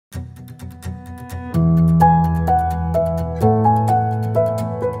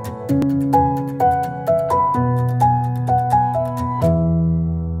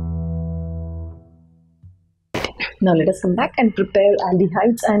let us come back and prepare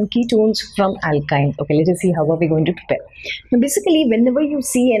aldehydes and ketones from alkyne. Okay, let us see how are we going to prepare. Now, basically, whenever you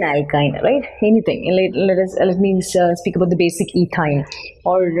see an alkyne, right, anything, let me speak about the basic ethyne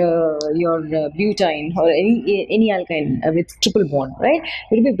or your butane or any alkyne with triple bond, right?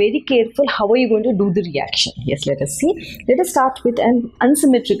 You will be very careful. How are you going to do the reaction? Yes, let us see. Let us start with an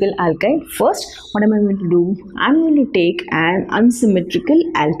unsymmetrical alkyne. First, what am I going to do? I'm going to take an unsymmetrical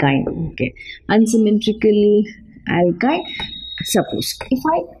alkyne. Okay, unsymmetrical alkyne. Suppose if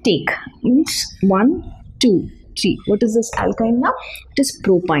I take means 1, 2, 3. What is this alkyne now? It is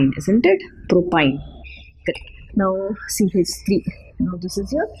propine, isn't it? Propine. Correct. Now CH3. Now this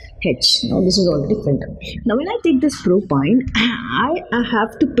is your H. Now this is already filled up. Now when I take this propine, I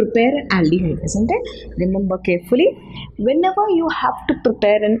have to prepare an aldehyde, isn't it? Remember carefully, whenever you have to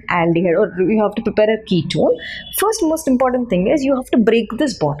prepare an aldehyde or you have to prepare a ketone, first most important thing is you have to break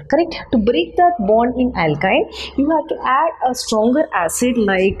this bond, correct? To break that bond in alkyne, you have to add a stronger acid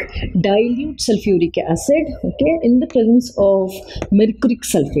like dilute sulfuric acid, okay, in the presence of mercuric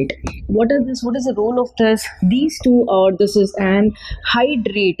sulfate. What is this? What is the role of this? These two are, this is an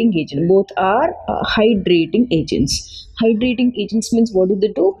hydrating agent. Both are hydrating agents. Hydrating agents means what do they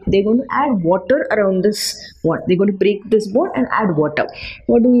do? They're going to add water around this one. They're going to break this bond and add water.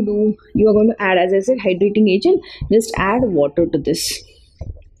 What do? You are going to add, as I said, hydrating agent. Just add water to this.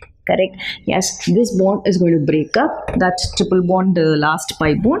 Correct. Yes, this bond is going to break up. That's triple bond, the last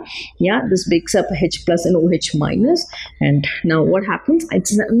pi bond. Yeah, this breaks up H plus and OH minus. And now what happens?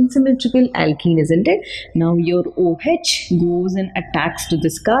 It's an unsymmetrical alkene, isn't it? Now your OH goes and attacks to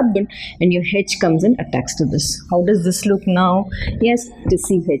this carbon and your H comes and attacks to this. How does this look now? Yes, it is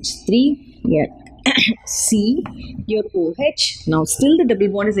CH3. Yeah. C, your OH. Now still the double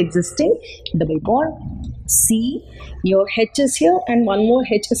bond is existing. Double bond. C, your H is here and one more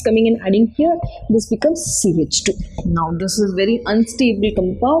H is coming and adding here. This becomes CH2. Now this is very unstable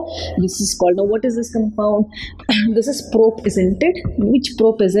compound. This is called, now what is this compound? This is prop, isn't it? Which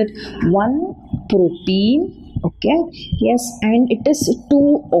prop is it? 1-propene. Okay. Yes, and it is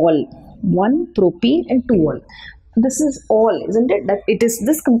 2-ol. 1-propene and 2-ol. This is all, isn't it? That it is,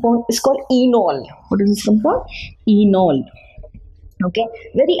 this compound is called enol. What is this compound? Enol. Okay,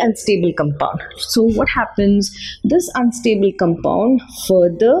 very unstable compound. So what happens? This unstable compound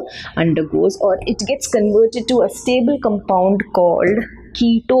further undergoes, or it gets converted to a stable compound called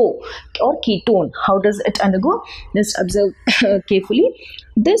keto or ketone. How does it undergo? Just observe carefully.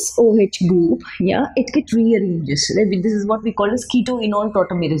 This OH group, yeah, it gets rearranges. Right? This is what we call as Keto-Enol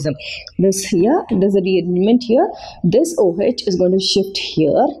Tautomerism. This here, there's a rearrangement here. This OH is going to shift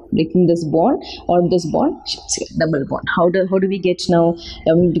here, breaking this bond, or this bond shifts here, double bond. How do we get now?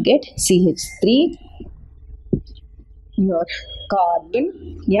 I'm going to get CH3, your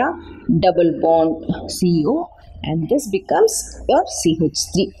carbon, yeah, double bond CO, and this becomes your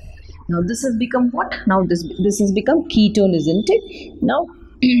CH3. Now this has become what? Now this has become ketone, isn't it? Now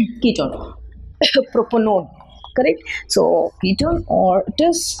ketone, propanone, correct? So ketone, or it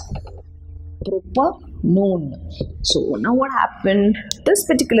is propanone. So now what happened? This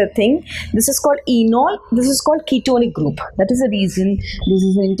particular thing, this is called enol. This is called ketonic group. That is the reason this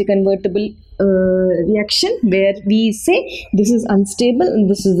is an interconvertible reaction where we say this is unstable and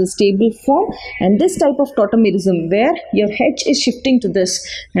this is the stable form, and this type of tautomerism where your H is shifting to this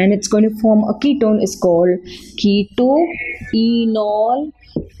and it's going to form a ketone is called Keto-Enol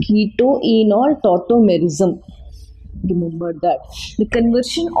Tautomerism. Remember that the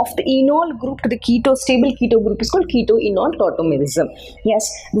conversion of the enol group to the stable keto group is called Keto-Enol Tautomerism.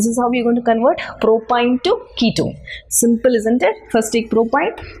 Yes, this is how we are going to convert propine to ketone. Simple, isn't it? First take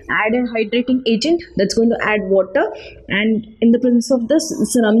propine, add a hydrating agent that's going to add water, and in the presence of this,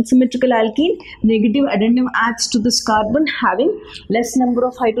 it's an unsymmetrical alkene. Negative addendum adds to this carbon having less number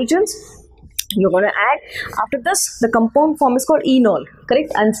of hydrogens. You're going to add, after this, the compound form is called enol,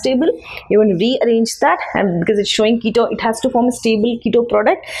 correct? Unstable. You're going to rearrange that, and because it's showing keto, it has to form a stable keto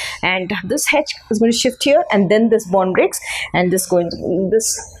product, and this H is going to shift here, and then this bond breaks, and this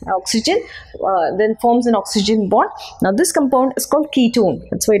oxygen then forms an oxygen bond. Now this compound is called ketone.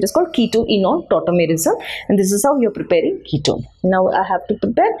 That's why it is called Keto-Enol Tautomerism, and this is how you're preparing ketone. Now I have to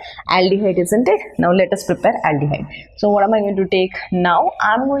prepare aldehyde, isn't it? Now let us prepare aldehyde. So what am I going to take? Now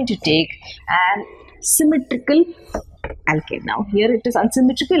I'm going to take an symmetrical alkane. Now here it is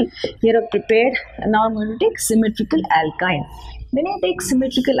unsymmetrical. Here I've prepared, and now I'm going to take symmetrical alkyne. When I take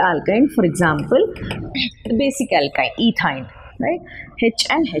symmetrical alkyne, for example, the basic alkyne, ethyne, right? H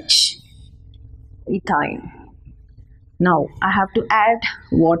and H, ethyne. Now I have to add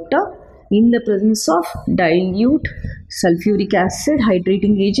water in the presence of dilute sulfuric acid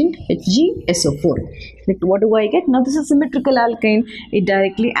hydrating agent HgSO4. What do I get? Now this is symmetrical alkyne. It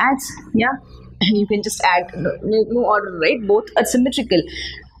directly adds, yeah, you can just add, no order, right? Both are symmetrical.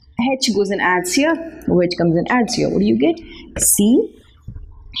 H goes and adds here, OH comes and adds here. What do you get? C,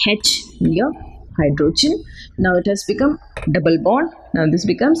 H here, hydrogen. Now it has become double bond. Now this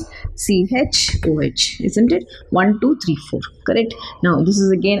becomes CHOH, isn't it? 1, 2, 3, 4. Correct. Now this is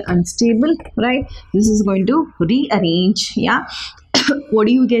again unstable, right? This is going to rearrange. Yeah. What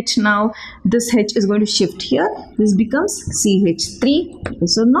do you get now? This H is going to shift here. This becomes CH3.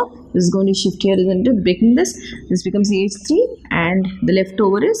 Yes or no? This is going to shift here, isn't it? Breaking this. This becomes CH3 and the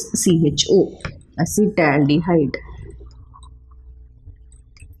leftover is CHO, acetaldehyde.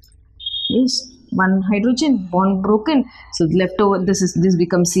 Yes. One hydrogen bond broken, so the leftover this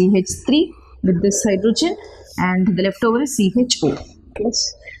becomes CH3 with this hydrogen and the leftover is CHO.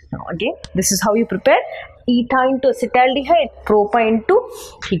 Yes. Now again, this is how you prepare ethyne to acetaldehyde, propyne to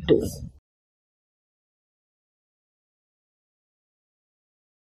ketone.